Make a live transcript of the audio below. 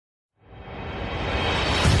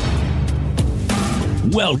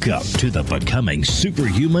Welcome to the Becoming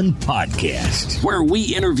Superhuman podcast, where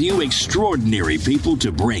we interview extraordinary people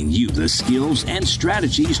to bring you the skills and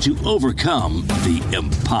strategies to overcome the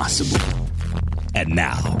impossible. And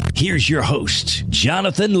now, here's your host,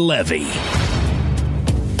 Jonathan Levy.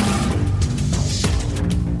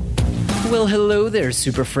 Well, hello there,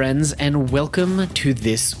 super friends, and welcome to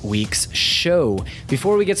this week's show.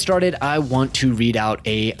 Before we get started, I want to read out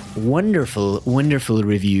a wonderful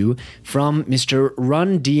review from Mr.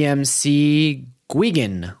 Run DMC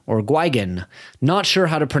Guigan. Not sure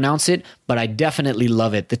how to pronounce it, but I definitely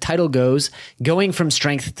love it. The title goes, Going from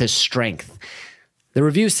Strength to Strength. The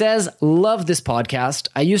review says, love this podcast.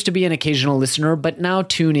 I used to be an occasional listener, but now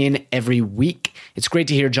tune in every week. It's great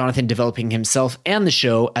to hear Jonathan developing himself and the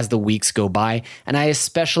show as the weeks go by, and I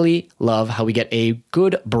especially love how we get a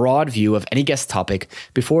good broad view of any guest topic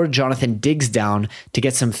before Jonathan digs down to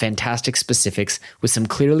get some fantastic specifics with some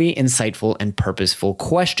clearly insightful and purposeful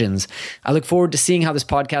questions. I look forward to seeing how this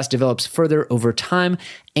podcast develops further over time,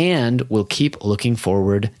 and we'll keep looking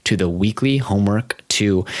forward to the weekly homework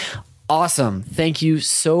too. Awesome. Thank you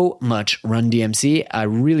so much, Run DMC. I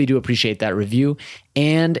really do appreciate that review.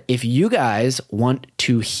 And if you guys want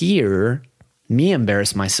to hear me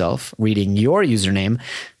embarrass myself reading your username,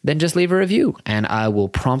 then just leave a review and I will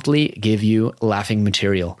promptly give you laughing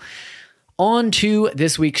material. On to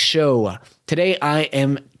this week's show. Today, I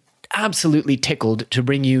am absolutely tickled to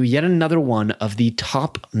bring you yet another one of the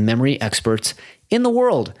top memory experts in the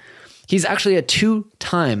world. He's actually a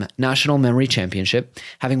two-time national memory championship,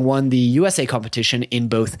 having won the USA competition in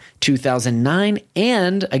both 2009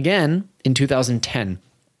 and again in 2010.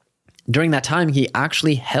 During that time, he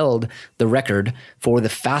actually held the record for the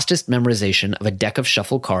fastest memorization of a deck of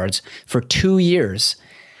shuffle cards for 2 years.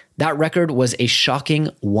 That record was a shocking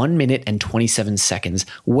 1 minute and 27 seconds,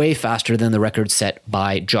 way faster than the record set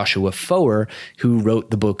by Joshua Foer, who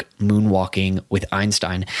wrote the book Moonwalking with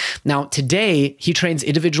Einstein. Now, today, he trains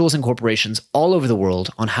individuals and corporations all over the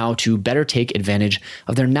world on how to better take advantage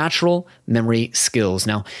of their natural memory skills.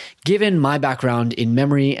 Now, given my background in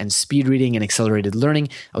memory and speed reading and accelerated learning,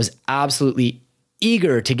 I was absolutely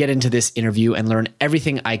eager to get into this interview and learn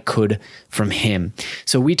everything I could from him.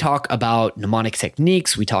 So we talk about mnemonic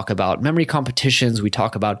techniques, we talk about memory competitions, we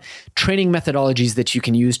talk about training methodologies that you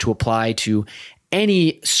can use to apply to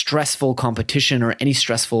any stressful competition or any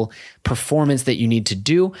stressful performance that you need to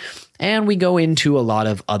do. And we go into a lot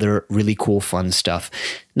of other really cool, fun stuff.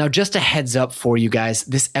 Now, just a heads up for you guys,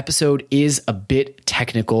 this episode is a bit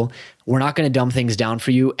technical. We're not going to dumb things down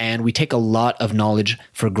for you, and we take a lot of knowledge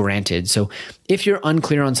for granted. So if you're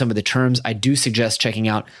unclear on some of the terms, I do suggest checking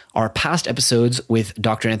out our past episodes with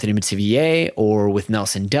Dr. Anthony Metivier or with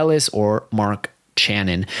Nelson Dellis or Mark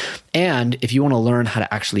Channon. And if you want to learn how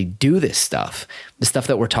to actually do this stuff, the stuff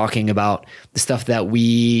that we're talking about, the stuff that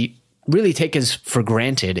we really take as for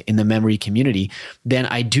granted in the memory community, then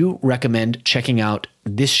I do recommend checking out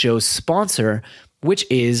this show's sponsor, which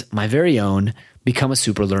is my very own Become a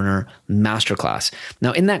Super Learner Masterclass.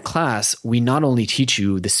 Now, in that class, we not only teach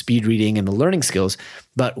you the speed reading and the learning skills,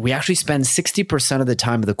 but we actually spend 60% of the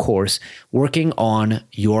time of the course working on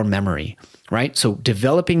your memory, right? So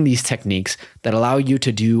developing these techniques that allow you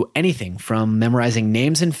to do anything from memorizing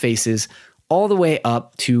names and faces all the way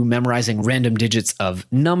up to memorizing random digits of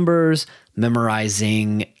numbers,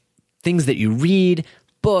 memorizing things that you read,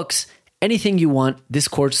 books, anything you want. This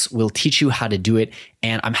course will teach you how to do it.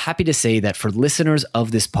 And I'm happy to say that for listeners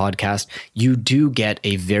of this podcast, you do get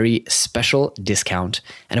a very special discount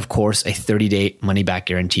and, of course, a 30-day money-back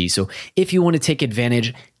guarantee. So if you want to take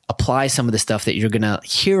advantage, apply some of the stuff that you're going to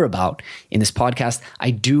hear about in this podcast,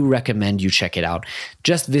 I do recommend you check it out.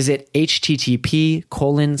 Just visit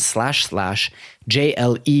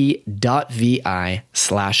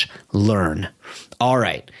http://jle.vi/learn. All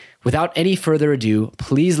right. Without any further ado,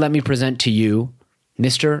 please let me present to you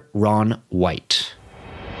Mr. Ron White.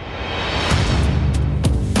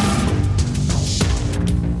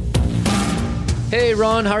 Hey,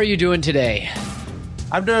 Ron, how are you doing today?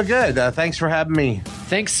 I'm doing good. Thanks for having me.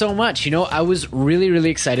 Thanks so much. You know, I was really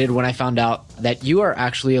excited when I found out that you are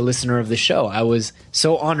actually a listener of the show. I was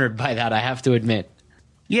so honored by that, I have to admit.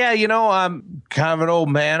 Yeah, you know, I'm kind of an old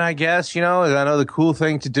man, I guess. You know, I know the cool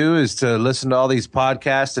thing to do is to listen to all these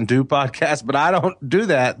podcasts and do podcasts, but I don't do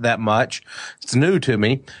that much. It's new to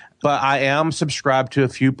me. But I am subscribed to a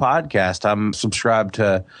few podcasts. I'm subscribed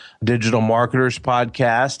to Digital Marketers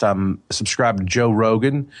Podcast. I'm subscribed to Joe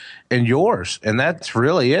Rogan and yours. And that's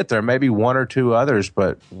really it. There may be one or two others,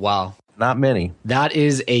 but wow, not many. That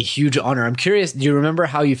is a huge honor. I'm curious, do you remember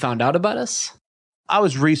how you found out about us? I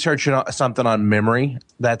was researching something on memory.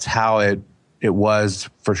 That's how it it was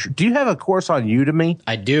for sure. Do you have a course on Udemy?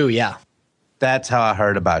 I do, yeah. That's how I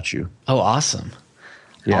heard about you. Oh, awesome.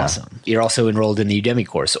 Yeah. Awesome. You're also enrolled in the Udemy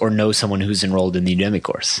course or know someone who's enrolled in the Udemy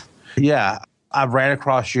course. Yeah. I ran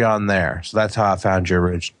across you on there. So that's how I found you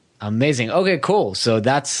originally. Amazing. Okay, cool. So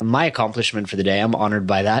that's my accomplishment for the day. I'm honored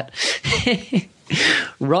by that.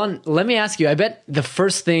 Ron, let me ask you, I bet the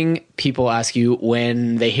first thing people ask you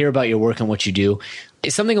when they hear about your work and what you do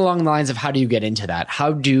is something along the lines of how do you get into that?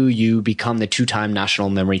 How do you become the 2-time national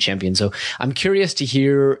memory champion? So I'm curious to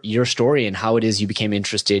hear your story and how it is you became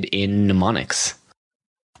interested in mnemonics.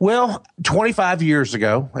 Well, 25 years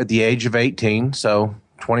ago at the age of 18, so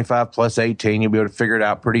 25 plus 18, you'll be able to figure it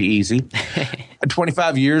out pretty easy.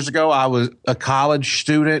 25 years ago, I was a college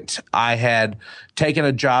student. I had taken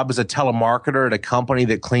a job as a telemarketer at a company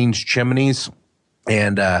that cleans chimneys.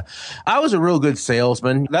 And I was a real good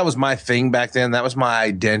salesman. That was my thing back then. That was my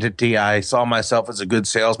identity. I saw myself as a good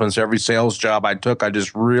salesman. So every sales job I took, I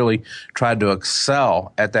just really tried to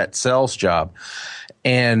excel at that sales job.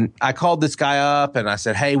 And I called this guy up and I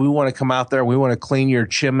said, hey, we want to come out there. We want to clean your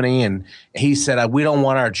chimney. And he said, we don't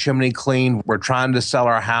want our chimney cleaned. We're trying to sell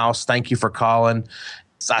our house. Thank you for calling.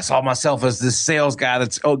 So I saw myself as this sales guy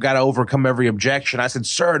that's got to overcome every objection. I said,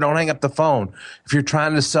 sir, don't hang up the phone. If you're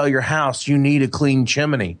trying to sell your house, you need a clean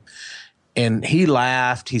chimney. And he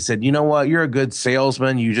laughed. He said, you know what? You're a good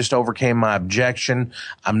salesman. You just overcame my objection.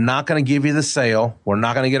 I'm not going to give you the sale. We're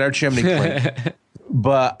not going to get our chimney cleaned.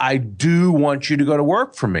 But I do want you to go to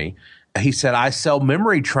work for me. He said, I sell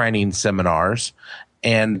memory training seminars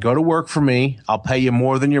and go to work for me. I'll pay you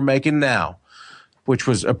more than you're making now, which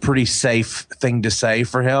was a pretty safe thing to say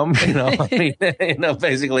for him.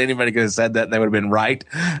 Basically anybody could have said that and they would have been right.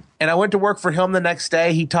 And I went to work for him the next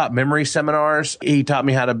day. He taught memory seminars. He taught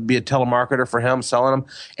me how to be a telemarketer for him, selling them.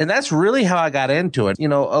 And that's really how I got into it. A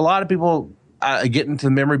lot of people get into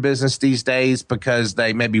the memory business these days because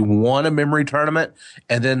they maybe won a memory tournament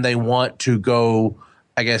and then they want to go,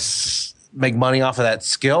 I guess, make money off of that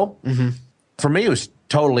skill. Mm-hmm. For me, it was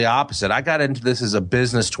totally opposite. I got into this as a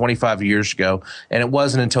business 25 years ago, and it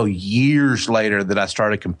wasn't until years later that I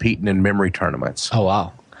started competing in memory tournaments. Oh,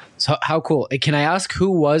 wow. So how cool. Can I ask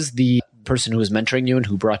who was the person who was mentoring you and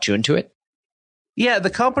who brought you into it? Yeah, the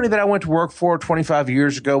company that I went to work for 25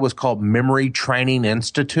 years ago was called Memory Training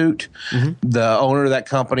Institute. Mm-hmm. The owner of that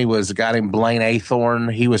company was a guy named Blaine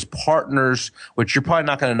Aythorne. He was partners, which you're probably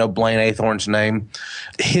not going to know Blaine Aythorne's name.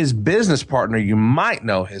 His business partner, you might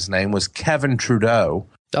know his name, was Kevin Trudeau.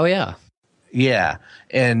 Oh, yeah. Yeah.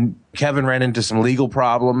 And Kevin ran into some legal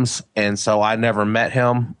problems, and so I never met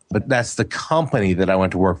him. But that's the company that I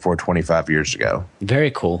went to work for 25 years ago.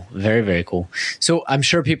 Very cool. Very, very cool. So I'm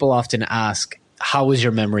sure people often ask, how was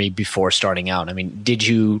your memory before starting out? I mean, did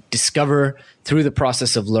you discover through the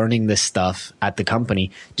process of learning this stuff at the company,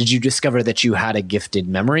 did you discover that you had a gifted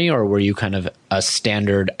memory, or were you kind of a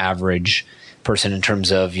standard average person in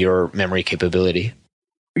terms of your memory capability?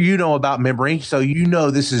 You know about memory, so you know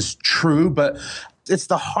this is true, but it's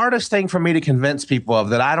the hardest thing for me to convince people of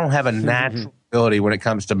that I don't have a natural ability when it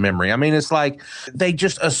comes to memory. I mean, it's like they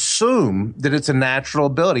just assume that it's a natural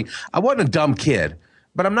ability. I wasn't a dumb kid,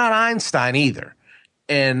 but I'm not Einstein either.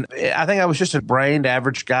 And I think I was just a brained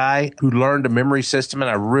average guy who learned a memory system,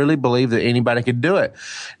 and I really believe that anybody could do it.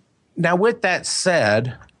 Now, with that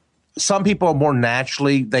said, some people are more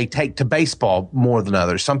naturally, they take to baseball more than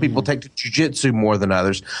others. Some people take to jiu-jitsu more than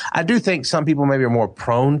others. I do think some people maybe are more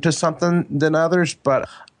prone to something than others, but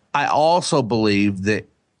I also believe that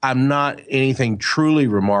I'm not anything truly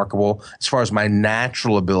remarkable as far as my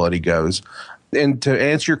natural ability goes. And to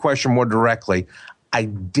answer your question more directly, I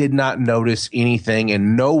did not notice anything,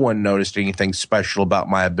 and no one noticed anything special about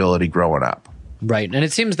my ability growing up. Right. And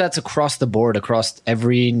it seems that's across the board, across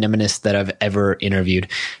every mnemonist that I've ever interviewed.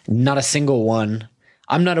 Not a single one.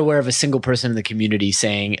 I'm not aware of a single person in the community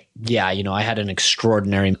saying, yeah, I had an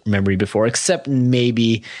extraordinary memory before, except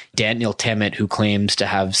maybe Daniel Tammet, who claims to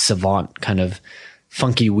have savant kind of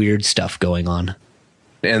funky, weird stuff going on.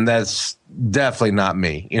 And that's definitely not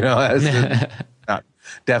me.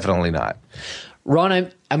 Definitely not.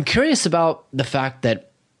 Ron, I'm curious about the fact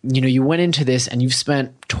that, you went into this and you've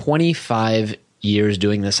spent 25 years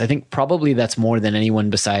doing this. I think probably that's more than anyone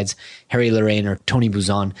besides Harry Lorraine or Tony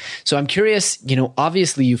Buzan. So I'm curious,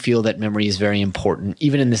 obviously you feel that memory is very important,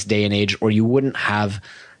 even in this day and age, or you wouldn't have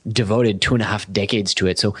devoted 2.5 decades to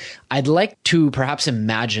it. So I'd like to perhaps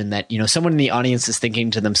imagine that, someone in the audience is thinking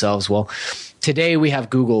to themselves, well, today we have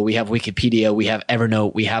Google, we have Wikipedia, we have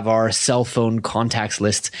Evernote, we have our cell phone contacts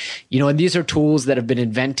lists, and these are tools that have been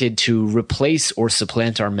invented to replace or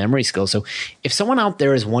supplant our memory skills. So if someone out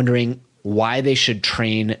there is wondering, why they should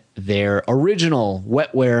train their original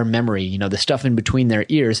wetware memory, the stuff in between their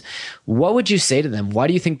ears, what would you say to them? Why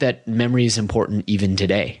do you think that memory is important even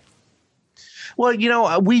today? Well,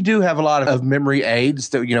 we do have a lot of memory aids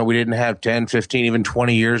that, we didn't have 10, 15, even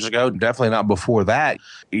 20 years ago. Definitely not before that.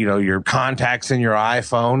 Your contacts in your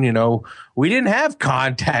iPhone, we didn't have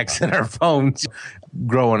contacts in our phones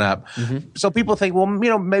growing up. Mm-hmm. So people think, well,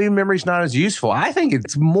 maybe memory's not as useful. I think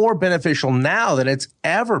it's more beneficial now than it's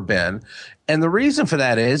ever been. And the reason for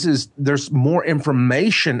that is there's more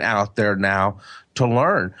information out there now to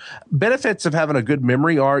learn. Benefits of having a good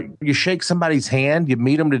memory are you shake somebody's hand, you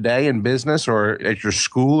meet them today in business or at your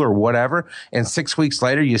school or whatever, and 6 weeks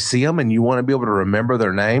later you see them and you want to be able to remember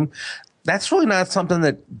their name. That's really not something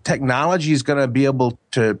that technology is going to be able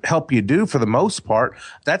to help you do for the most part.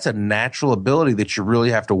 That's a natural ability that you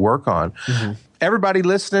really have to work on. Mm-hmm. Everybody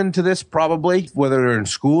listening to this probably, whether they're in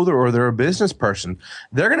school or they're a business person,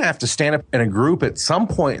 they're going to have to stand up in a group at some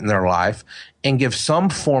point in their life and give some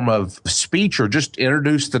form of speech or just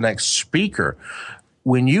introduce the next speaker.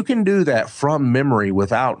 When you can do that from memory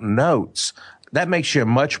without notes, that makes you a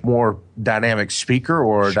much more dynamic speaker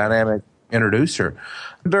or a dynamic introducer.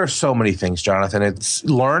 There are so many things, Jonathan. It's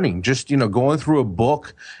learning, just, going through a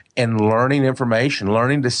book and learning information,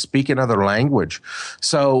 learning to speak another language.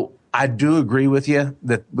 So I do agree with you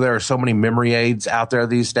that there are so many memory aids out there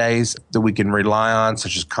these days that we can rely on,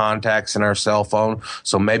 such as contacts in our cell phone.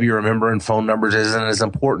 So maybe remembering phone numbers isn't as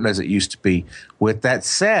important as it used to be. With that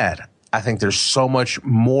said, I think there's so much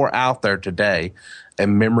more out there today,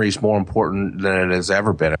 and memory is more important than it has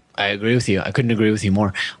ever been. I agree with you. I couldn't agree with you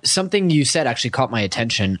more. Something you said actually caught my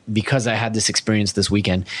attention because I had this experience this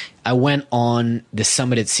weekend. I went on the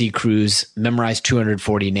Summit at Sea cruise, memorized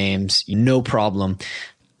 240 names, no problem.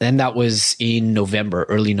 And that was in November,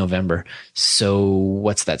 early November. So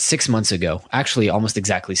what's that? 6 months ago, actually almost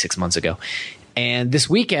exactly 6 months ago. And this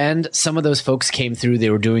weekend, some of those folks came through. They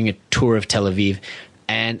were doing a tour of Tel Aviv.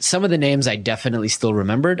 And some of the names I definitely still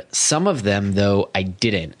remembered. Some of them, though, I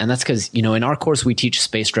didn't. And that's because, in our course, we teach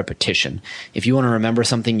spaced repetition. If you want to remember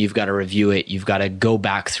something, you've got to review it. You've got to go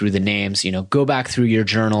back through the names, go back through your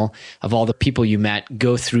journal of all the people you met,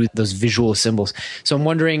 go through those visual symbols. So I'm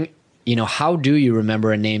wondering, how do you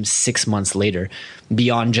remember a name 6 months later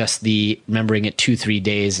beyond just the remembering it 2-3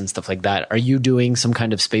 days and stuff like that? Are you doing some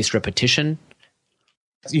kind of spaced repetition?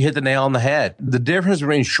 You hit the nail on the head. The difference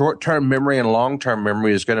between short-term memory and long-term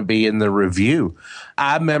memory is going to be in the review.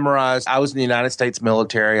 I was in the United States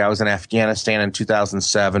military. I was in Afghanistan in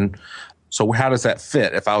 2007. So how does that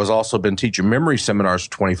fit? If I was also been teaching memory seminars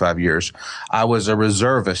for 25 years, I was a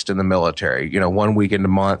reservist in the military, 1 week in the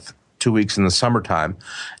month, 2 weeks in the summertime.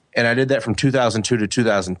 And I did that from 2002 to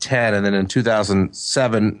 2010. And then in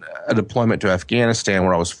 2007, a deployment to Afghanistan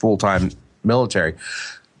where I was full-time military.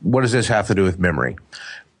 What does this have to do with memory?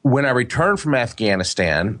 When I returned from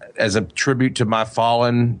Afghanistan, as a tribute to my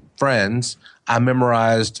fallen friends, I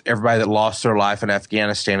memorized everybody that lost their life in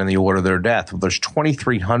Afghanistan in the order of their death. Well, there's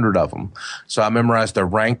 2,300 of them. So I memorized their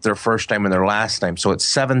rank, their first name, and their last name. So it's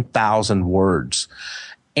 7,000 words.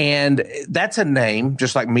 And that's a name,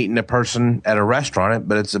 just like meeting a person at a restaurant,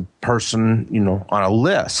 but it's a person, on a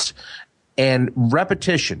list. And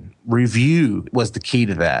repetition, review was the key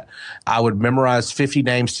to that. I would memorize 50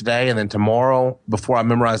 names today, and then tomorrow, before I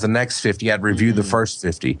memorize the next 50, I'd review the first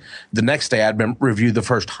 50. The next day, I'd review the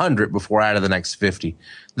first 100 before I added the next 50.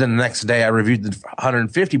 Then the next day, I reviewed the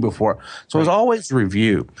 150 before. So it was always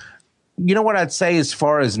review. You know what I'd say as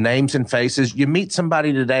far as names and faces? You meet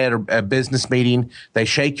somebody today at a business meeting, they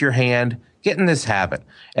shake your hand. Get in this habit.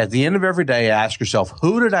 At the end of every day, ask yourself,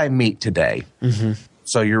 who did I meet today? Mm-hmm.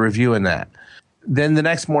 So you're reviewing that. Then the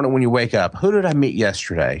next morning when you wake up, who did I meet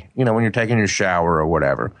yesterday? When you're taking your shower or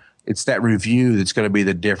whatever. It's that review that's going to be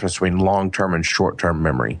the difference between long-term and short-term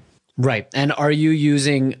memory. Right. And are you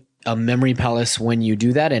using a memory palace when you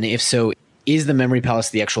do that? And if so, is the memory palace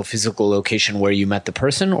the actual physical location where you met the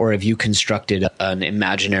person, or have you constructed an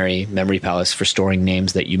imaginary memory palace for storing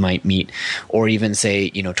names that you might meet, or even say,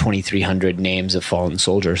 2,300 names of fallen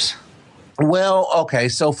soldiers? Well, okay.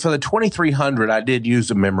 So for the 2,300, I did use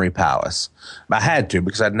a memory palace. I had to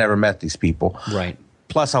because I'd never met these people. Right.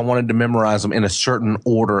 Plus, I wanted to memorize them in a certain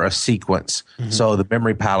order, a sequence. Mm-hmm. So the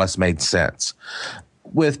memory palace made sense.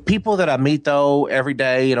 With people that I meet, though, every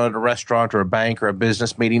day, at a restaurant or a bank or a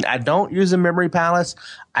business meeting, I don't use a memory palace.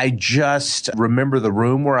 I just remember the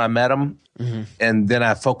room where I met them. Mm-hmm. And then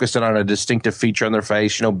I focus in on a distinctive feature on their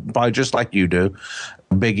face, probably just like you do.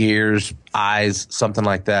 Big ears, eyes, something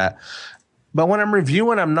like that. But when I'm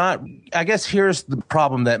reviewing, I'm not, I guess here's the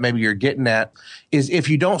problem that maybe you're getting at is if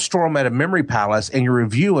you don't store them at a memory palace and you're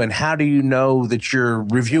reviewing, how do you know that you're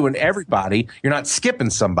reviewing everybody? You're not skipping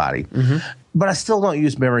somebody. But I still don't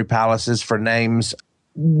use memory palaces for names.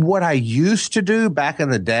 What I used to do back in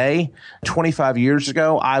the day, 25 years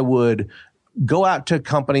ago, I would go out to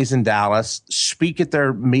companies in Dallas, speak at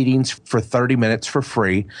their meetings for 30 minutes for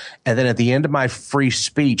free. And then at the end of my free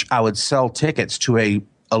speech, I would sell tickets to a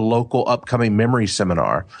local upcoming memory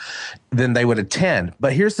seminar. Then they would attend.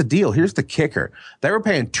 But here's the deal. Here's the kicker. They were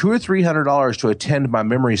paying $200 or $300 to attend my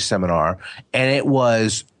memory seminar. And it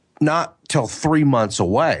was not till 3 months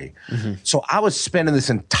away. So I was spending this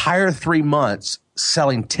entire 3 months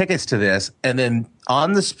selling tickets to this. And then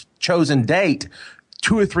on this chosen date,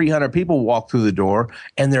 200 or 300 people walk through the door,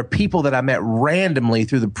 and they're people that I met randomly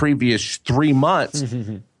through the previous 3 months.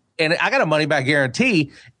 And I got a money back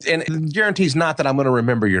guarantee, and the guarantee is not that I'm going to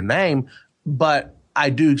remember your name, but I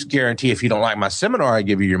do guarantee if you don't like my seminar, I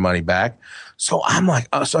give you your money back. So I'm like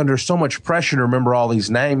under so much pressure to remember all these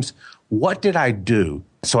names. What did I do?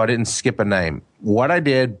 So I didn't skip a name. What I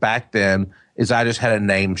did back then is I just had a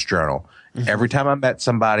names journal. Every time I met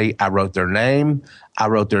somebody, I wrote their name, I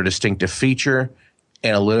wrote their distinctive feature,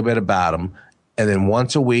 and a little bit about them. And then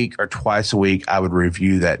once a week or twice a week, I would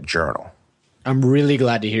review that journal. I'm really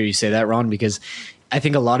glad to hear you say that, Ron, because I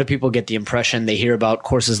think a lot of people get the impression they hear about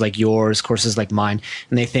courses like yours, courses like mine,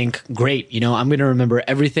 and they think, great, I'm going to remember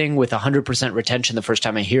everything with 100% retention the first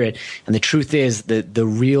time I hear it. And the truth is that the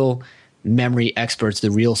real memory experts,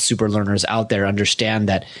 the real super learners out there understand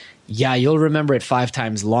that, yeah, you'll remember it 5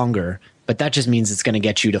 times longer, but that just means it's going to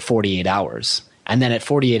get you to 48 hours. And then at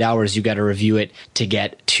 48 hours, you got to review it to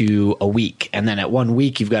get to a week. And then at 1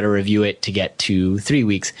 week, you've got to review it to get to 3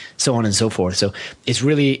 weeks, so on and so forth. So it's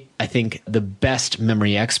really, I think, the best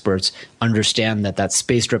memory experts understand that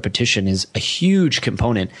spaced repetition is a huge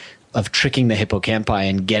component of tricking the hippocampi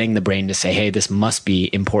and getting the brain to say, hey, this must be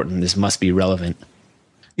important. This must be relevant.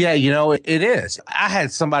 Yeah, it is. I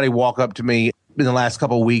had somebody walk up to me in the last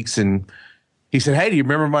couple of weeks and he said, hey, do you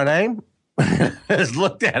remember my name? I just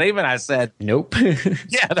looked at him and I said, nope.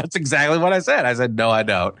 Yeah, that's exactly what I said. I said, no, I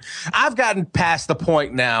don't. I've gotten past the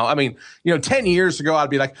point now. I mean, 10 years ago, I'd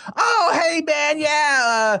be like, oh, hey, man,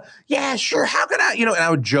 yeah, sure. How could I, and I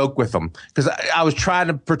would joke with them because I was trying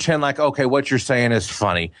to pretend like, okay, what you're saying is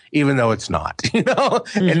funny, even though it's not,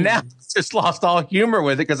 And now it's just lost all humor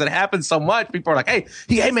with it because it happens so much. People are like,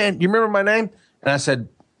 hey, man, you remember my name? And I said,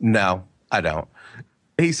 no, I don't.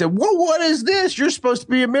 He said, well, what is this? You're supposed to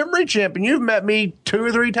be a memory champion. You've met me 2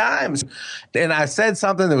 or 3 times. And I said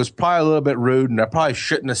something that was probably a little bit rude, and I probably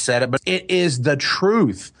shouldn't have said it, but it is the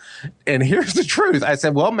truth. And here's the truth. I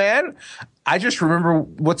said, well, man, I just remember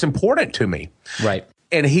what's important to me. Right.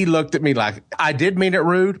 And he looked at me like I did mean it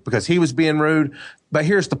rude because he was being rude. But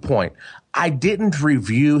here's the point. I didn't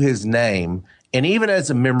review his name. And even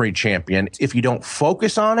as a memory champion, if you don't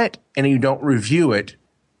focus on it and you don't review it,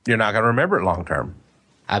 you're not going to remember it long term.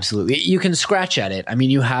 Absolutely. You can scratch at it. I mean,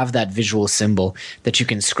 you have that visual symbol that you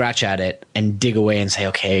can scratch at it and dig away and say,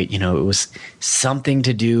 okay, it was something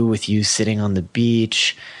to do with you sitting on the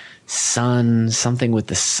beach, something with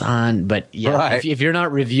the sun. But yeah, right. if you're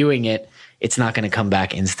not reviewing it, it's not going to come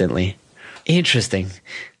back instantly. Interesting.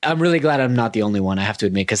 I'm really glad I'm not the only one, I have to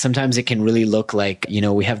admit, because sometimes it can really look like,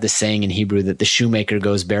 we have this saying in Hebrew that the shoemaker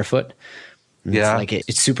goes barefoot. And yeah.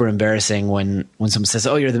 It's super embarrassing when someone says,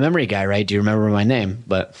 oh, you're the memory guy, right? Do you remember my name?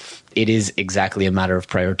 But it is exactly a matter of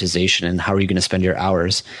prioritization and how are you going to spend your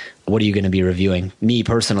hours? What are you going to be reviewing? Me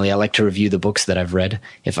personally, I like to review the books that I've read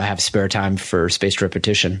if I have spare time for spaced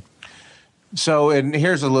repetition. So, and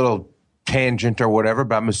here's a little tangent or whatever,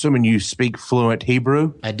 but I'm assuming you speak fluent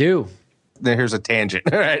Hebrew. I do. Then here's a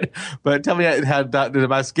tangent, all right? But tell me, how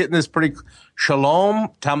am I getting this pretty? Shalom,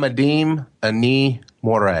 Tamadim, Ani,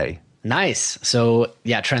 Moreh. Nice. So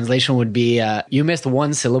yeah, translation would be, you missed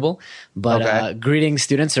one syllable, but okay. Greetings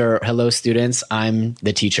students or hello students, I'm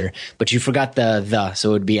the teacher. But you forgot the, so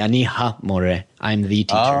it would be Ani ha more, I'm the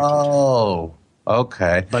teacher. Oh,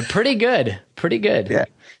 okay. But pretty good. Yeah.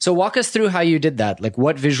 So walk us through how you did that. Like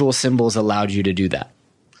what visual symbols allowed you to do that?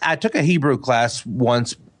 I took a Hebrew class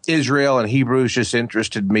once. Israel and Hebrews just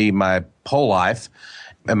interested me my whole life,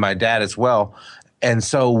 and my dad as well. And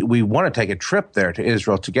so we want to take a trip there to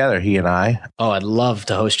Israel together, he and I. Oh, I'd love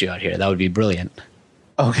to host you out here. That would be brilliant.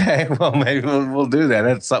 Okay, well, maybe we'll do that.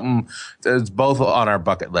 That's something that's both on our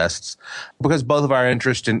bucket lists. Because both of our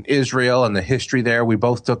interest in Israel and the history there, we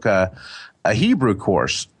both took a Hebrew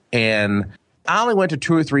course. And I only went to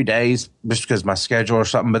 2 or 3 days just because of my schedule or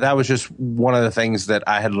something, but that was just one of the things that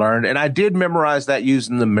I had learned. And I did memorize that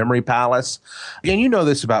using the Memory Palace. And you know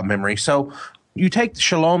this about memory. So you take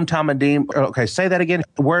Shalom Talmidim. Okay, say that again.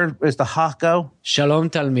 Where is the ha go? Shalom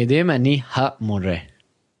Talmidim ani ha more.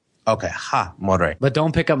 Okay, ha more. But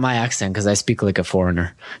don't pick up my accent because I speak like a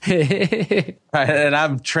foreigner. And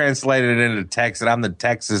I'm translated it into text, and I'm the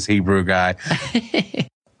Texas Hebrew guy.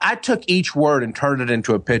 I took each word and turned it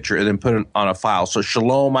into a picture and then put it on a file. So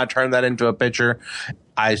Shalom, I turned that into a picture.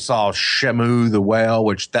 I saw Shemu, the whale,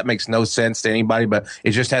 which that makes no sense to anybody, but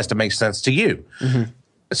it just has to make sense to you. Mm-hmm.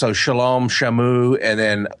 So Shalom, Shemu, and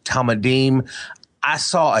then Talmudim. I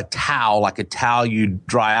saw a towel, like a towel you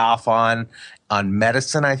dry off on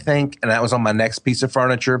medicine, I think, and that was on my next piece of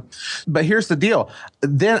furniture. But here's the deal.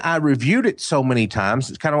 Then I reviewed it so many times.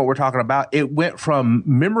 It's kind of what we're talking about. It went from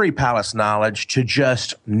Memory Palace knowledge to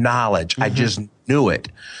just knowledge. Mm-hmm. I just knew it.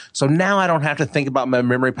 So now I don't have to think about my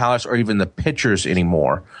Memory Palace or even the pictures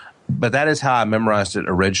anymore. But that is how I memorized it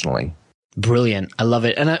originally. Brilliant. I love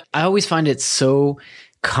it. And I always find it so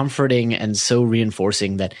comforting and so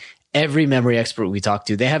reinforcing that every memory expert we talk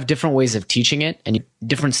to, they have different ways of teaching it, and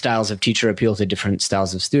different styles of teacher appeal to different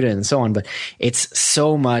styles of student and so on. But it's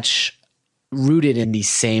so much rooted in these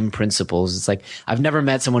same principles. It's like, I've never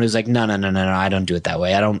met someone who's like, no, I don't do it that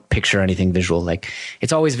way. I don't picture anything visual. Like,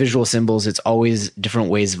 it's always visual symbols. It's always different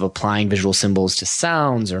ways of applying visual symbols to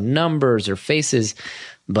sounds or numbers or faces.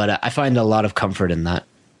 But I find a lot of comfort in that.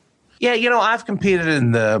 Yeah, I've competed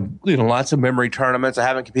in lots of memory tournaments. I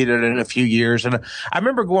haven't competed in a few years. And I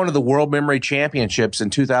remember going to the World Memory Championships in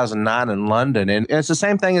 2009 in London. And it's the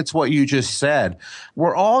same thing. It's what you just said.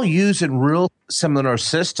 We're all using real similar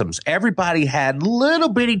systems. Everybody had little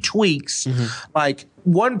bitty tweaks. Mm-hmm. Like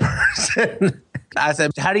one person, I said,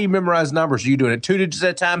 how do you memorize numbers? Are you doing it 2 digits at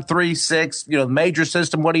a time, 3, 6, major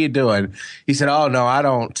system? What are you doing? He said, oh, no, I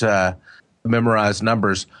don't memorize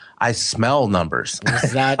numbers. I smell numbers.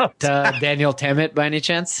 Was that Daniel Tammet by any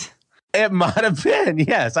chance? It might have been.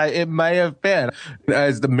 Yes, it may have been.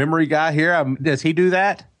 As the memory guy here, does he do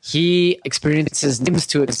that? He experiences names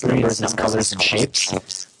to experience colors and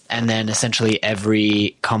shapes. And then essentially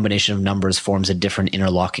every combination of numbers forms a different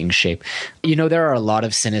interlocking shape. There are a lot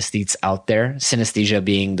of synesthetes out there, synesthesia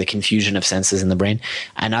being the confusion of senses in the brain.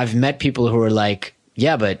 And I've met people who are like,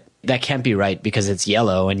 yeah, but that can't be right because it's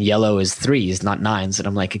yellow, and yellow is 3s, not 9s. And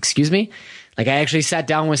I'm like, excuse me? Like, I actually sat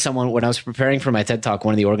down with someone when I was preparing for my TED Talk.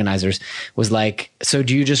 One of the organizers was like, so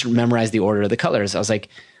do you just memorize the order of the colors? I was like,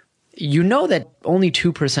 that only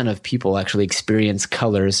 2% of people actually experience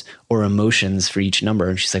colors or emotions for each number.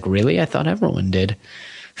 And she's like, really? I thought everyone did.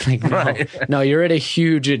 Like, no, you're at a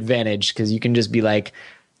huge advantage because you can just be like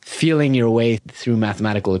feeling your way through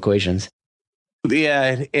mathematical equations.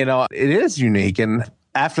 Yeah, it is unique. And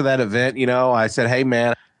after that event, I said, hey,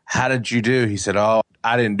 man, how did you do? He said, oh,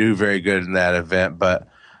 I didn't do very good in that event. But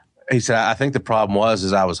he said, I think the problem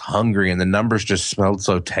was I was hungry and the numbers just smelled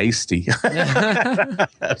so tasty. I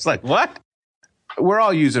was like, what? We're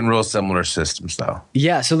all using real similar systems, though.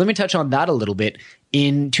 Yeah. So let me touch on that a little bit.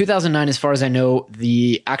 In 2009, as far as I know,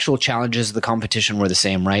 the actual challenges of the competition were the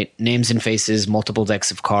same, right? Names and faces, multiple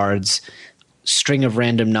decks of cards, string of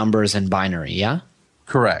random numbers, and binary. Yeah?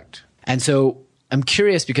 Correct. And so I'm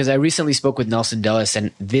curious because I recently spoke with Nelson Dellis,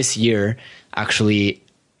 and this year, actually,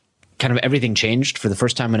 kind of everything changed. For the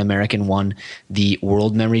first time, an American won the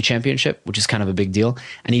World Memory Championship, which is kind of a big deal.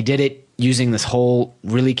 And he did it using this whole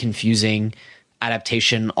really confusing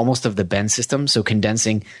adaptation, almost of the Venn system, so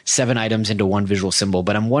condensing 7 items into one visual symbol.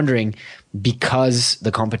 But I'm wondering, because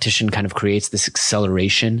the competition kind of creates this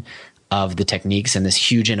acceleration of the techniques and this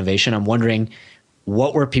huge innovation, I'm wondering,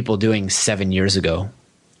 what were people doing 7 years ago?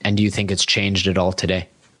 And do you think it's changed at all today?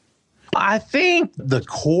 I think the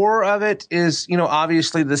core of it is,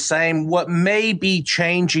 obviously the same. What may be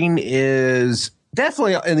changing is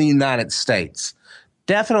definitely in the United States.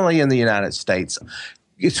 Definitely in the United States.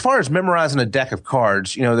 As far as memorizing a deck of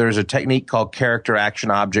cards, there's a technique called character action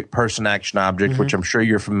object, person action object, which I'm sure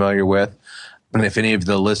you're familiar with. And if any of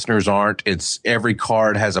the listeners aren't, it's every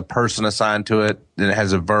card has a person assigned to it, then it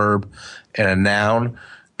has a verb and a noun.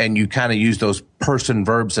 And you kind of use those person,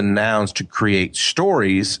 verbs, and nouns to create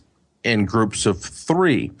stories in groups of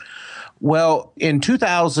 3. Well, in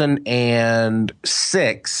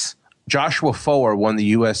 2006, Joshua Foer won the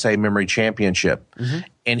USA Memory Championship. Mm-hmm.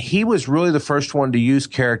 And he was really the first one to use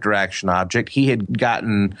character action object. He had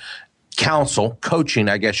gotten coaching,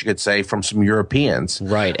 I guess you could say, from some Europeans.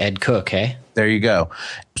 Right, Ed Cook, eh? There you go.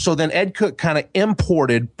 So then Ed Cook kind of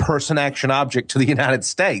imported person action object to the United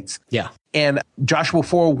States. Yeah. And Joshua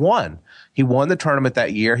Four won. He won the tournament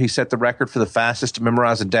that year. He set the record for the fastest to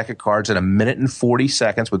memorize a deck of cards in 1 minute and 40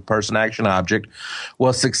 seconds with person, action, object.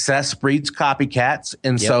 Well, success breeds copycats.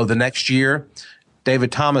 And so the next year,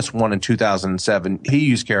 David Thomas won in 2007. He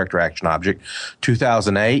used character, action, object.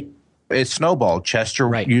 2008, it snowballed. Chester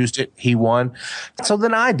used it. He won. So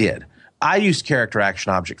then I did. I used character,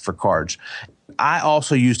 action, object for cards. I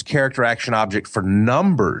also used character, action, object for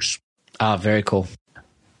numbers. Ah, very cool.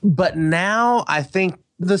 But now I think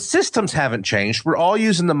the systems haven't changed. We're all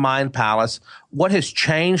using the Mind Palace. What has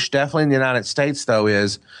changed definitely in the United States, though,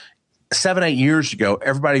 is 7, 8 years ago,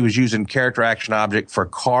 everybody was using character, action, object for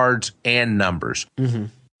cards and numbers. Mm-hmm.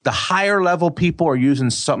 The higher level people are using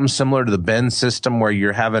something similar to the Ben system where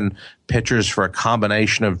you're having pictures for a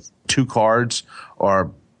combination of 2 cards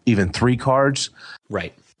or even 3 cards.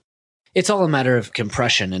 Right. It's all a matter of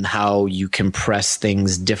compression and how you compress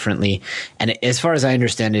things differently. And as far as I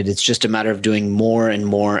understand it, it's just a matter of doing more and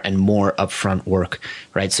more and more upfront work,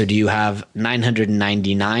 right? So do you have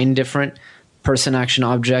 999 different person action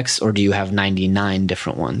objects, or do you have 99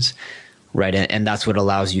 different ones, right? And that's what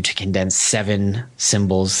allows you to condense 7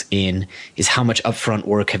 symbols in, is how much upfront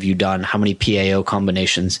work have you done? How many PAO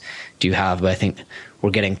combinations do you have? But I think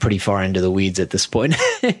we're getting pretty far into the weeds at this point.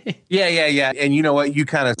 Yeah. And you know what? You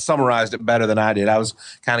kind of summarized it better than I did. I was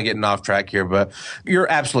kind of getting off track here, but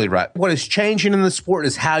you're absolutely right. What is changing in the sport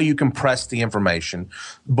is how you compress the information.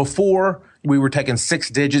 Before, we were taking 6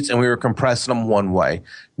 digits and we were compressing them one way.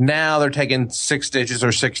 Now they're taking 6 digits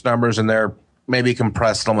or 6 numbers and they're maybe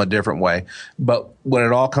compressing them a different way. But when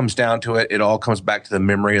it all comes down to it, it all comes back to the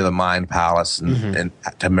memory of the Mind Palace and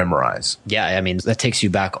to memorize. Yeah, I mean, that takes you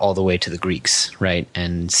back all the way to the Greeks, right?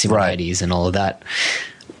 And Simonides and all of that.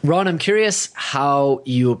 Ron, I'm curious how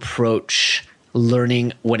you approach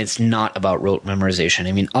learning when it's not about rote memorization.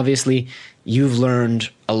 I mean, obviously, you've learned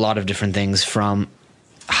a lot of different things from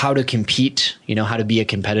how to compete, how to be a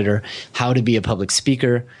competitor, how to be a public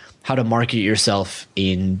speaker, how to market yourself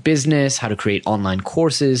in business, how to create online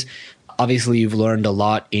courses. Obviously, you've learned a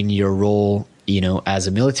lot in your role, as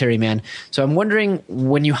a military man. So I'm wondering,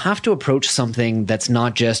 when you have to approach something that's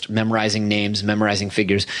not just memorizing names, memorizing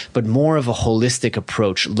figures, but more of a holistic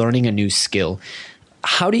approach, learning a new skill,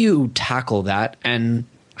 how do you tackle that? And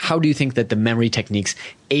how do you think that the memory techniques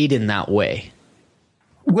aid in that way?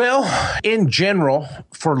 Well, in general,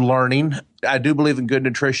 for learning, I do believe in good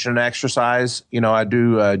nutrition and exercise. I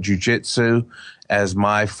do jujitsu as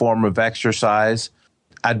my form of exercise.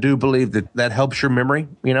 I do believe that helps your memory,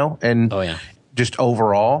 and just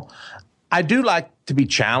overall. I do like to be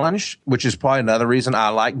challenged, which is probably another reason I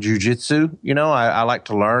like jujitsu. I like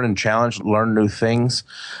to learn and learn new things.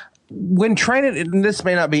 When training, and this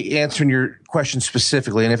may not be answering your question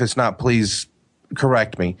specifically, and if it's not, please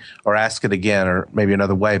correct me or ask it again or maybe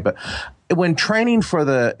another way. But when training for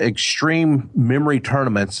the extreme memory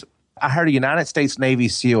tournaments, I hired a United States Navy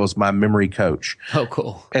SEAL as my memory coach. Oh,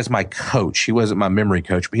 cool. As my coach. He wasn't my memory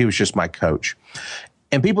coach, but he was just my coach.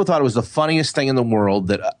 And people thought it was the funniest thing in the world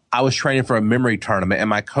that I was training for a memory tournament and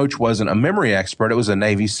my coach wasn't a memory expert. It was a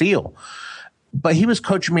Navy SEAL. But he was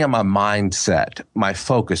coaching me on my mindset, my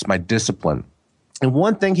focus, my discipline. And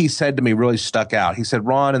one thing he said to me really stuck out. He said,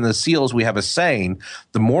 Ron, in the SEALs, we have a saying,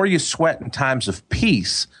 the more you sweat in times of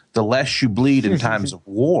peace, the less you bleed in times of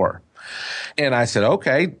war. And I said,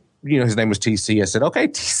 okay. His name was TC. I said, okay,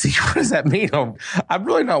 TC, what does that mean? I'm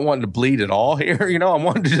really not wanting to bleed at all here. I'm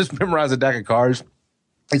wanting to just memorize a deck of cards.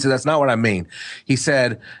 He said, that's not what I mean. He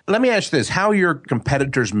said, let me ask you this. How are your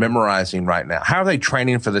competitors memorizing right now? How are they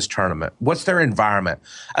training for this tournament? What's their environment?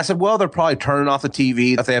 I said, well, they're probably turning off the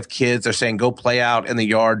TV. If they have kids, they're saying, go play out in the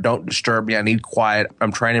yard. Don't disturb me. I need quiet.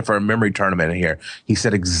 I'm training for a memory tournament here. He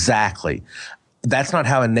said, exactly. That's not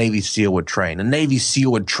how a Navy SEAL would train. A Navy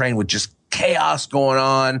SEAL would train with just chaos going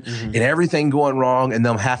on and everything going wrong and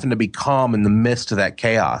them having to be calm in the midst of that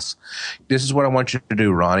chaos. This is what I want you to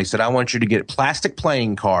do, Ron. He said, I want you to get plastic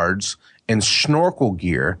playing cards and snorkel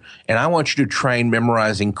gear, and I want you to train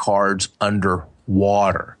memorizing cards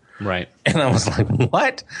underwater. Right. And I was like,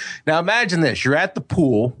 what? Now imagine this. You're at the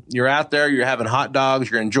pool. You're out there. You're having hot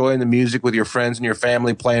dogs. You're enjoying the music with your friends and your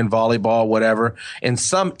family, playing volleyball, whatever. And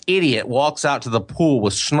some idiot walks out to the pool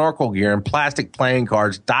with snorkel gear and plastic playing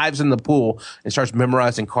cards, dives in the pool, and starts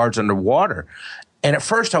memorizing cards underwater. And at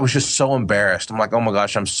first I was just so embarrassed. I'm like, oh my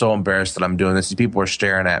gosh, I'm so embarrassed that I'm doing this. These people are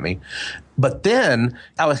staring at me. But then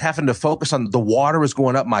I was having to focus on the water was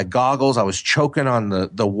going up my goggles. I was choking on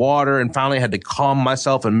the water and finally had to calm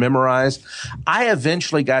myself and memorize. I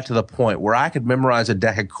eventually got to the point where I could memorize a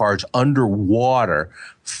deck of cards underwater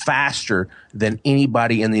faster than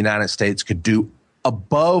anybody in the United States could do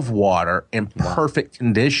above water in perfect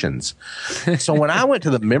conditions. So when I went to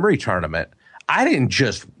the memory tournament, I didn't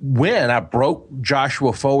just win. I broke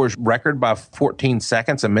Joshua Foer's record by 14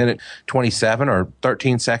 seconds, a minute 27 or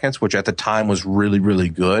 13 seconds, which at the time was really, really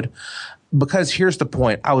good. Because here's the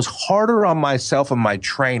point. I was harder on myself and my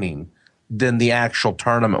training than the actual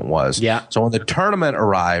tournament was. Yeah. So when the tournament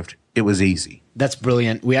arrived, it was easy. That's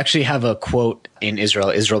brilliant. We actually have a quote in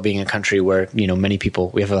Israel being a country where, many people,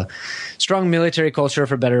 we have a strong military culture,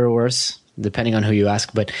 for better or worse, depending on who you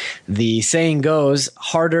ask. But the saying goes,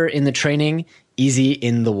 harder in the training, easy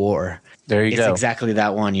in the war. There you go. It's exactly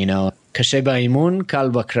that one, Kashe ba'imun, kal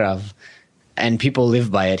bakrav. And people live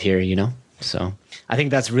by it here, So I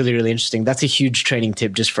think that's really, really interesting. That's a huge training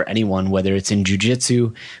tip just for anyone, whether it's in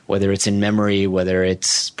jiu-jitsu, whether it's in memory, whether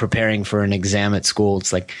it's preparing for an exam at school.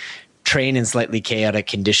 It's like train in slightly chaotic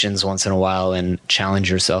conditions once in a while and challenge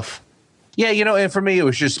yourself. Yeah, and for me, it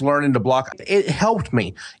was just learning to block. It helped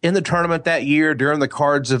me. In the tournament that year, during the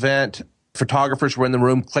cards event, photographers were in the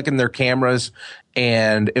room clicking their cameras,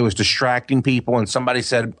 and it was distracting people. And somebody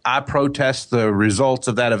said, I protest the results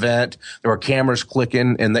of that event. There were cameras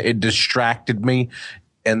clicking, and it distracted me.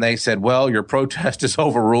 And they said, well, your protest is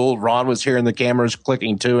overruled. Ron was hearing the cameras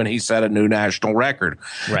clicking too, and he set a new national record.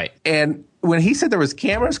 Right. And when he said there was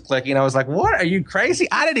cameras clicking, I was like, what? Are you crazy?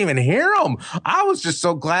 I didn't even hear them. I was just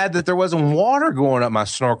so glad that there wasn't water going up my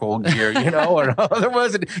snorkel gear, or there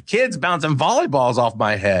wasn't kids bouncing volleyballs off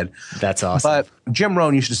my head. That's awesome. But Jim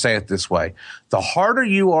Rohn used to say it this way. The harder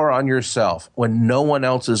you are on yourself when no one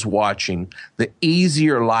else is watching, the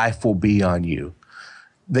easier life will be on you.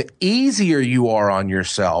 The easier you are on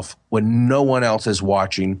yourself when no one else is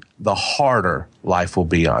watching, the harder life will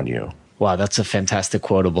be on you. Wow, that's a fantastic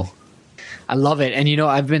quotable. I love it. And,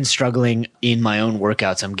 I've been struggling in my own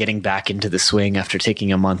workouts. I'm getting back into the swing after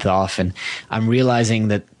taking a month off. And I'm realizing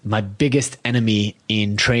that my biggest enemy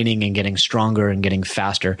in training and getting stronger and getting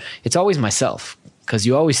faster, it's always myself. Because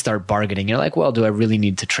you always start bargaining. You're like, well, do I really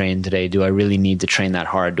need to train today? Do I really need to train that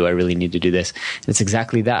hard? Do I really need to do this? And it's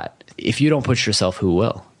exactly that. If you don't push yourself, who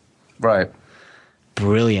will? Right.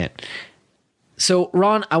 Brilliant. So,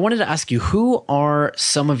 Ron, I wanted to ask you, who are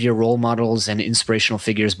some of your role models and inspirational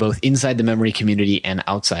figures, both inside the memory community and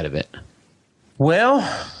outside of it? Well,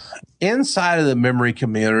 inside of the memory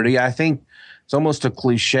community, I think it's almost a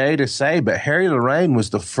cliche to say, but Harry Lorraine was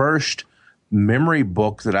the first memory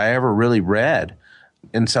book that I ever really read.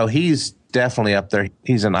 And so he's definitely up there.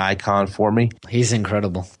 He's an icon for me. He's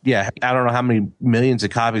incredible. Yeah. I don't know how many millions of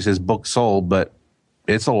copies his book sold, but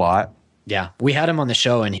it's a lot. Yeah. We had him on the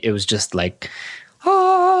show and it was just like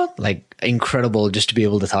incredible just to be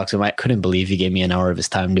able to talk to him. I couldn't believe he gave me an hour of his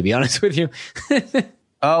time, to be honest with you.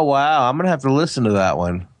 Oh, wow. I'm going to have to listen to that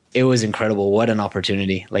one. It was incredible. What an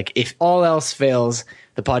opportunity. Like, if all else fails,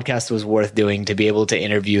 the podcast was worth doing to be able to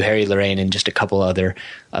interview Harry Lorraine and just a couple other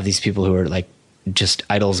of these people who are like just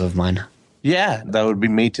idols of mine. Yeah, that would be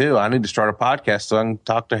me too. I need to start a podcast so I can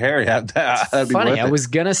talk to Harry. That'd be funny. I worth it. was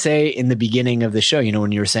going to say in the beginning of the show,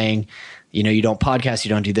 when you were saying, you don't podcast, you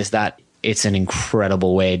don't do this, that, it's an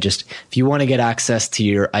incredible way. Just if you want to get access to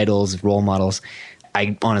your idols, role models,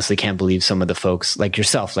 I honestly can't believe some of the folks like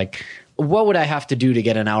yourself. Like, what would I have to do to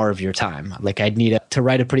get an hour of your time? Like, I'd need to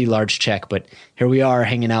write a pretty large check, but here we are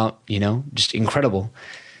hanging out, just incredible.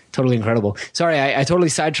 Totally incredible. Sorry, I totally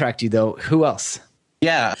sidetracked you though. Who else?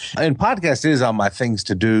 Yeah. And podcast is on my things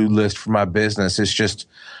to do list for my business. It's just,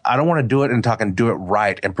 I don't want to do it until I can do it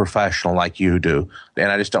right and professional like you do.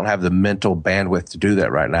 And I just don't have the mental bandwidth to do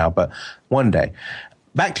that right now. But one day.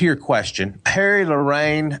 Back to your question. Harry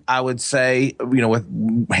Lorraine, I would say, with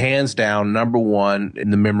hands down, number one in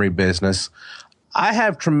the memory business. I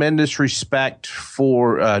have tremendous respect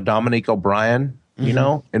for Dominique O'Brien,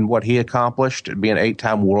 and what he accomplished, being an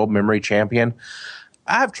 8-time world memory champion.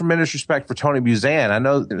 I have tremendous respect for Tony Buzan. I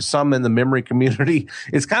know there's some in the memory community.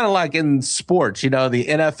 It's kind of like in sports, the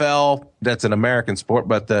NFL, that's an American sport,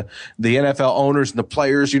 but the NFL owners and the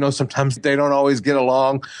players, sometimes they don't always get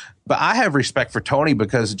along. But I have respect for Tony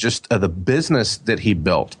because just of the business that he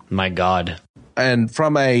built. My God. And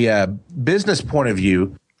from a business point of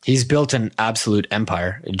view, he's built an absolute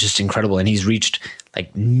empire. Just incredible. And he's reached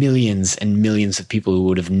like millions and millions of people who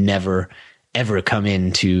would have never, ever come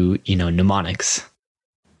into, mnemonics.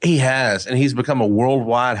 He has, and he's become a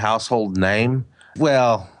worldwide household name.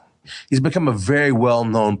 Well, he's become a very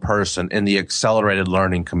well-known person in the accelerated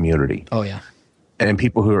learning community. Oh, yeah. And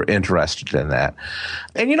people who are interested in that.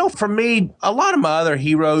 And, for me, a lot of my other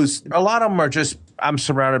heroes, a lot of them are just I'm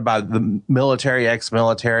surrounded by the military,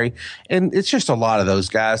 ex-military, and it's just a lot of those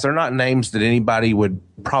guys. They're not names that anybody would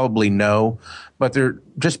probably know, but they're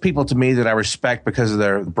just people to me that I respect because of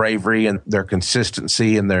their bravery and their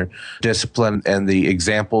consistency and their discipline and the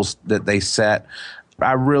examples that they set.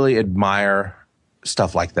 I really admire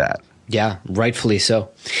stuff like that. Yeah, rightfully so.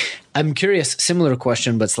 I'm curious, similar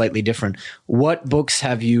question, but slightly different. What books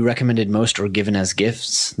have you recommended most or given as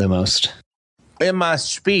gifts the most? In my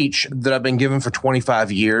speech that I've been given for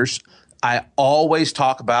 25 years, I always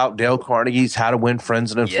talk about Dale Carnegie's How to Win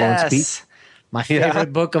Friends and Influence People. My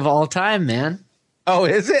favorite book of all time, man. Oh,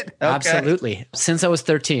 is it? Okay. Absolutely. Since I was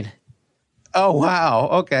 13. Oh, wow.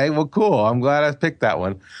 Okay. Well, cool. I'm glad I picked that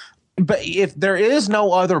one. But if there is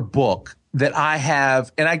no other book that I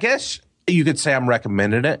have, and I guess you could say I'm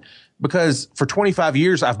recommending it because for 25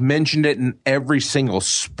 years, I've mentioned it in every single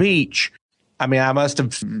speech. I mean, I must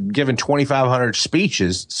have given 2,500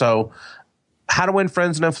 speeches. So How to Win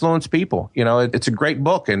Friends and Influence People. You know, it's a great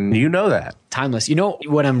book, and you know that. Timeless. You know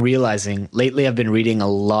what I'm realizing? Lately, I've been reading a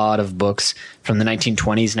lot of books from the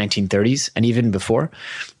 1920s, 1930s, and even before.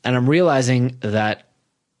 And I'm realizing that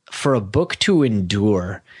for a book to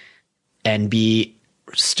endure and be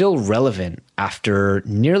still relevant after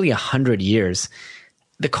nearly 100 years,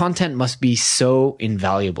 the content must be so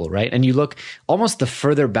invaluable, right? And you look almost the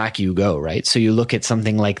further back you go, right? So you look at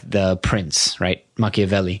something like The Prince, right?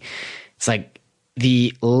 Machiavelli. It's like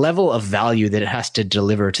the level of value that it has to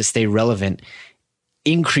deliver to stay relevant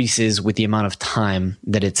increases with the amount of time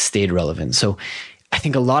that it's stayed relevant. So I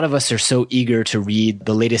think a lot of us are so eager to read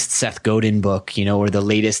the latest Seth Godin book, you know, or the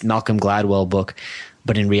latest Malcolm Gladwell book.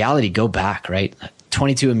 But in reality, go back, right?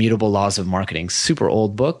 22 Immutable Laws of Marketing, super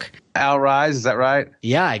old book. Al Rise, is that right?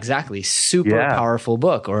 Yeah, exactly. Super powerful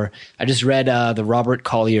book. Or I just read the Robert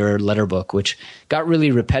Collier letter book, which got really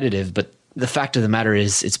repetitive. But the fact of the matter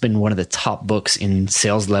is it's been one of the top books in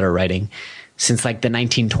sales letter writing since like the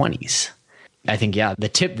 1920s. I think, the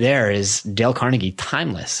tip there is Dale Carnegie,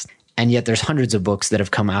 timeless. And yet there's hundreds of books that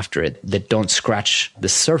have come after it that don't scratch the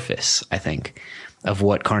surface, I think, of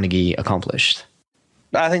what Carnegie accomplished.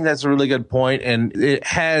 I think that's a really good point, and it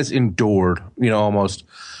has endured, almost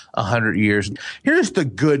 100 years. Here's the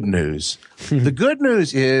good news. The good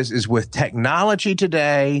news is with technology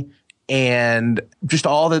today and just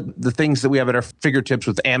all the things that we have at our fingertips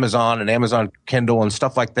with Amazon and Amazon Kindle and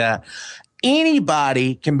stuff like that,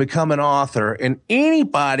 anybody can become an author and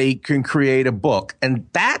anybody can create a book, and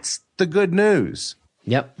that's the good news.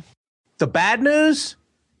 Yep. The bad news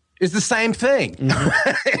is the same thing.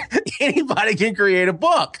 Anybody can create a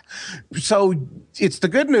book. So it's the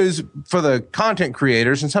good news for the content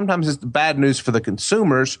creators, and sometimes it's the bad news for the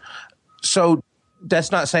consumers. So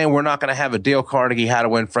that's not saying we're not going to have a Dale Carnegie How to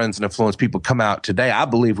Win Friends and Influence People come out today. I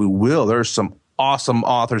believe we will. There's some awesome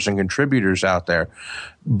authors and contributors out there.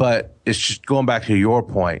 But it's just going back to your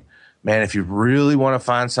point. Man, if you really want to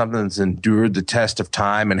find something that's endured the test of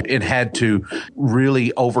time and it had to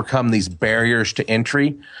really overcome these barriers to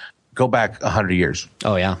entry, go back 100 years.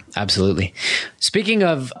 Oh, yeah, absolutely. Speaking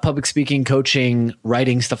of public speaking, coaching,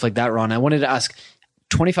 writing, stuff like that, Ron, I wanted to ask,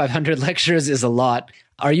 2,500 lectures is a lot.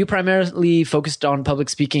 Are you primarily focused on public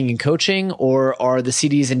speaking and coaching, or are the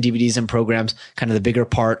CDs and DVDs and programs kind of the bigger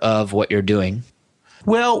part of what you're doing?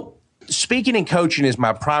 Well, speaking and coaching is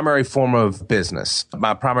my primary form of business,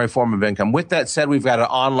 my primary form of income. With that said, we've got an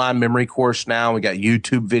online memory course now. We got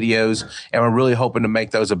YouTube videos, and we're really hoping to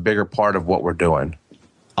make those a bigger part of what we're doing.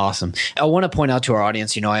 Awesome. I want to point out to our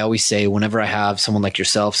audience, I always say whenever I have someone like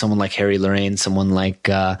yourself, someone like Harry Lorraine, someone like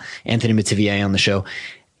Anthony Metivier on the show,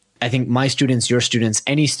 I think my students, your students,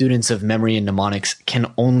 any students of memory and mnemonics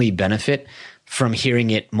can only benefit from hearing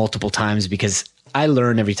it multiple times, because I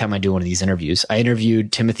learn every time I do one of these interviews. I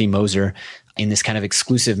interviewed Timothy Moser in this kind of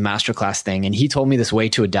exclusive masterclass thing, and he told me this way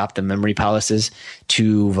to adapt the memory palaces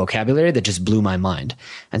to vocabulary that just blew my mind.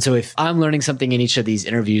 And so if I'm learning something in each of these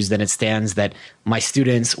interviews, then it stands that my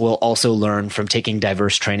students will also learn from taking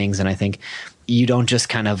diverse trainings. And I think you don't just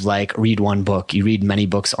kind of like read one book, you read many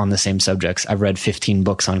books on the same subjects. I've read 15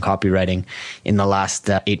 books on copywriting in the last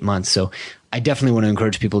 8 months. So I definitely want to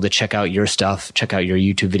encourage people to check out your stuff, check out your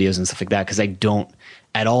YouTube videos and stuff like that, because I don't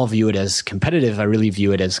at all view it as competitive. I really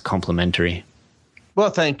view it as complementary. Well,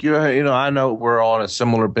 thank you. I know we're all in a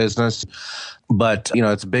similar business, but,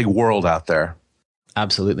 it's a big world out there.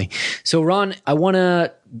 Absolutely. So, Ron, I want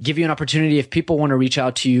to give you an opportunity. If people want to reach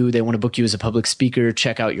out to you, they want to book you as a public speaker,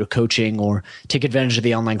 check out your coaching, or take advantage of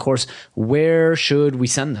the online course, where should we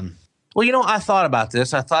send them? Well, I thought about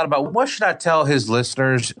this. I thought about what should I tell his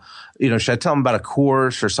listeners? Should I tell them about a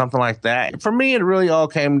course or something like that? For me, it really all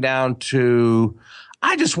came down to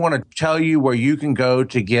I just want to tell you where you can go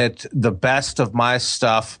to get the best of my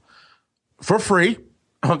stuff for free.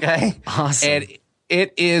 Okay. Awesome. And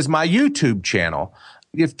it is my YouTube channel.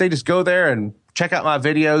 If they just go there and check out my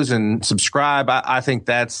videos and subscribe, I think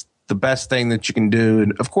that's the best thing that you can do.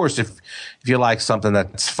 And of course, if you like something,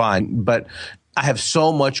 that's fine. But I have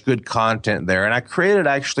so much good content there. And I created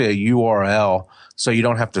actually a URL so you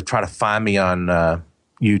don't have to try to find me on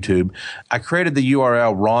YouTube. I created the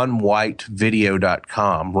URL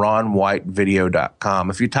ronwhitevideo.com, ronwhitevideo.com.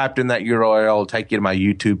 If you typed in that URL, it'll take you to my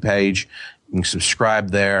YouTube page. You can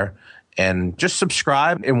subscribe there. And just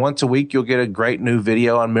subscribe, and once a week, you'll get a great new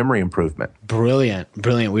video on memory improvement. Brilliant.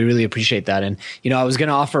 Brilliant. We really appreciate that. And, I was going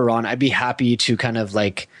to offer, Ron, I'd be happy to kind of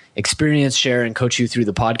like experience share and coach you through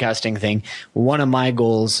the podcasting thing. One of my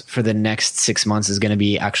goals for the next 6 months is going to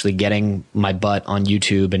be actually getting my butt on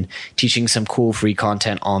YouTube and teaching some cool free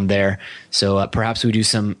content on there. So perhaps we do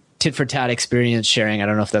some tit for tat experience sharing. I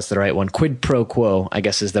don't know if that's the right one. Quid pro quo, I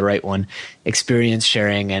guess, is the right one. Experience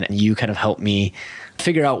sharing, and you kind of help me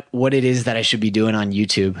figure out what it is that I should be doing on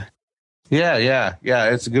YouTube. Yeah.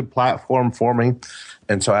 It's a good platform for me.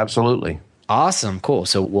 And so absolutely. Awesome. Cool.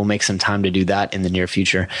 So we'll make some time to do that in the near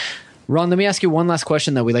future. Ron, let me ask you one last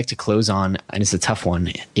question that we like to close on, and it's a tough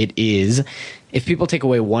one. It is, if people take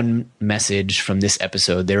away one message from this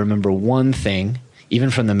episode, they remember one thing, even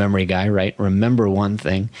from the memory guy, right? Remember one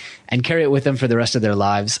thing and carry it with them for the rest of their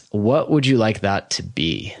lives. What would you like that to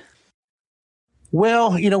be?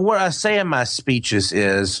 Well, what I say in my speeches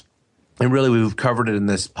is, and really we've covered it in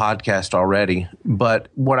this podcast already, but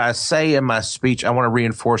what I say in my speech, I want to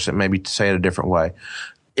reinforce it, maybe to say it a different way,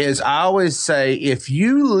 is I always say, if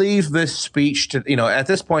you leave this speech to, at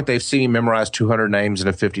this point they've seen me memorize 200 names and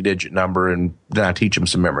a 50-digit number, and then I teach them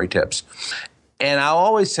some memory tips. And I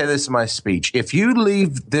always say this in my speech. If you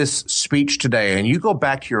leave this speech today and you go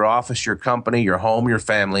back to your office, your company, your home, your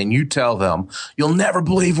family, and you tell them, you'll never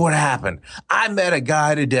believe what happened. I met a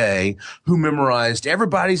guy today who memorized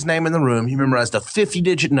everybody's name in the room. He memorized a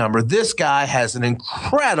 50-digit number. This guy has an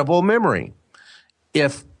incredible memory.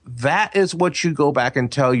 If that is what you go back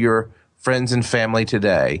and tell your friends and family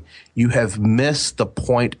today, you have missed the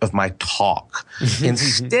point of my talk.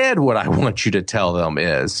 Instead, what I want you to tell them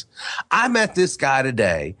is, I met this guy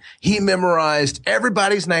today. He memorized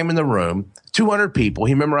everybody's name in the room, 200 people.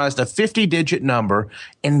 He memorized a 50-digit number,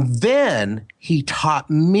 and then he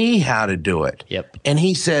taught me how to do it. Yep. And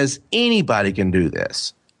he says, anybody can do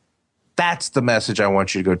this. That's the message I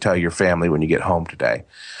want you to go tell your family when you get home today.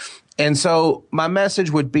 And so my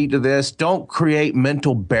message would be to this: don't create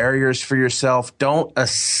mental barriers for yourself. Don't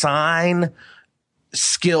assign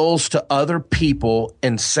skills to other people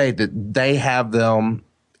and say that they have them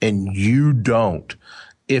and you don't.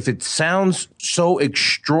 If it sounds so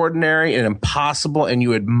extraordinary and impossible and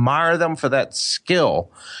you admire them for that skill,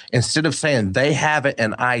 instead of saying they have it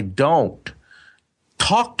and I don't,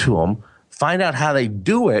 talk to them, find out how they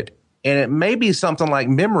do it. And it may be something like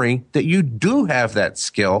memory, that you do have that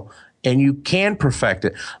skill and you can perfect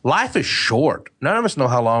it. Life is short. None of us know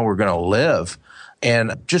how long we're going to live.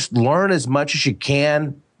 And just learn as much as you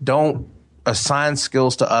can. Don't assign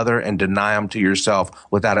skills to other and deny them to yourself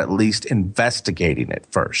without at least investigating it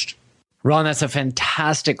first. Ron, that's a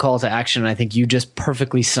fantastic call to action. I think you just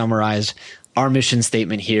perfectly summarized our mission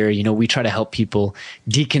statement here. We try to help people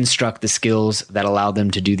deconstruct the skills that allow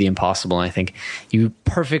them to do the impossible. And I think you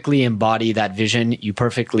perfectly embody that vision. You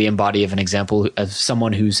perfectly embody an example of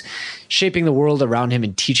someone who's shaping the world around him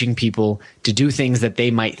and teaching people to do things that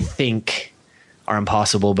they might think are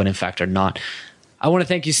impossible, but in fact are not. I want to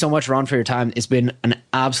thank you so much, Ron, for your time. It's been an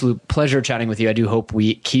absolute pleasure chatting with you. I do hope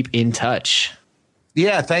we keep in touch.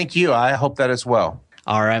 Yeah, thank you. I hope that as well.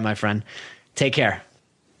 All right, my friend. Take care.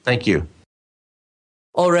 Thank you.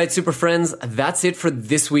 All right, super friends, that's it for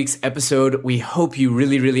this week's episode. We hope you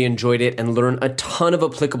really, really enjoyed it and learned a ton of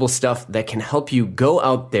applicable stuff that can help you go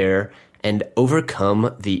out there and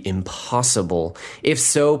overcome the impossible. If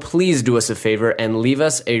so, please do us a favor and leave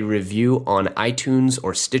us a review on iTunes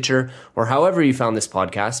or Stitcher or however you found this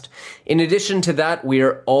podcast. In addition to that, we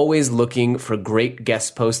are always looking for great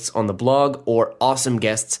guest posts on the blog or awesome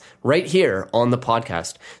guests right here on the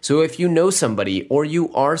podcast. So if you know somebody, or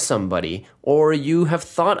you are somebody, or you have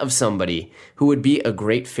thought of somebody who would be a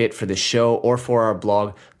great fit for the show or for our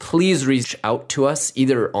blog, please reach out to us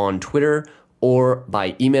either on Twitter or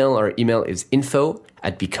by email. Our email is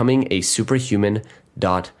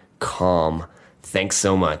info@becomingasuperhuman.com. Thanks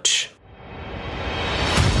so much.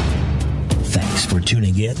 Thanks for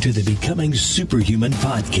tuning in to the Becoming Superhuman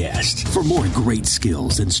podcast. For more great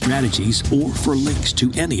skills and strategies, or for links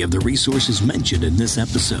to any of the resources mentioned in this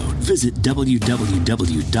episode, visit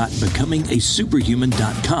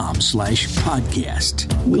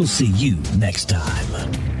www.becomingasuperhuman.com/podcast. We'll see you next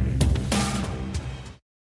time.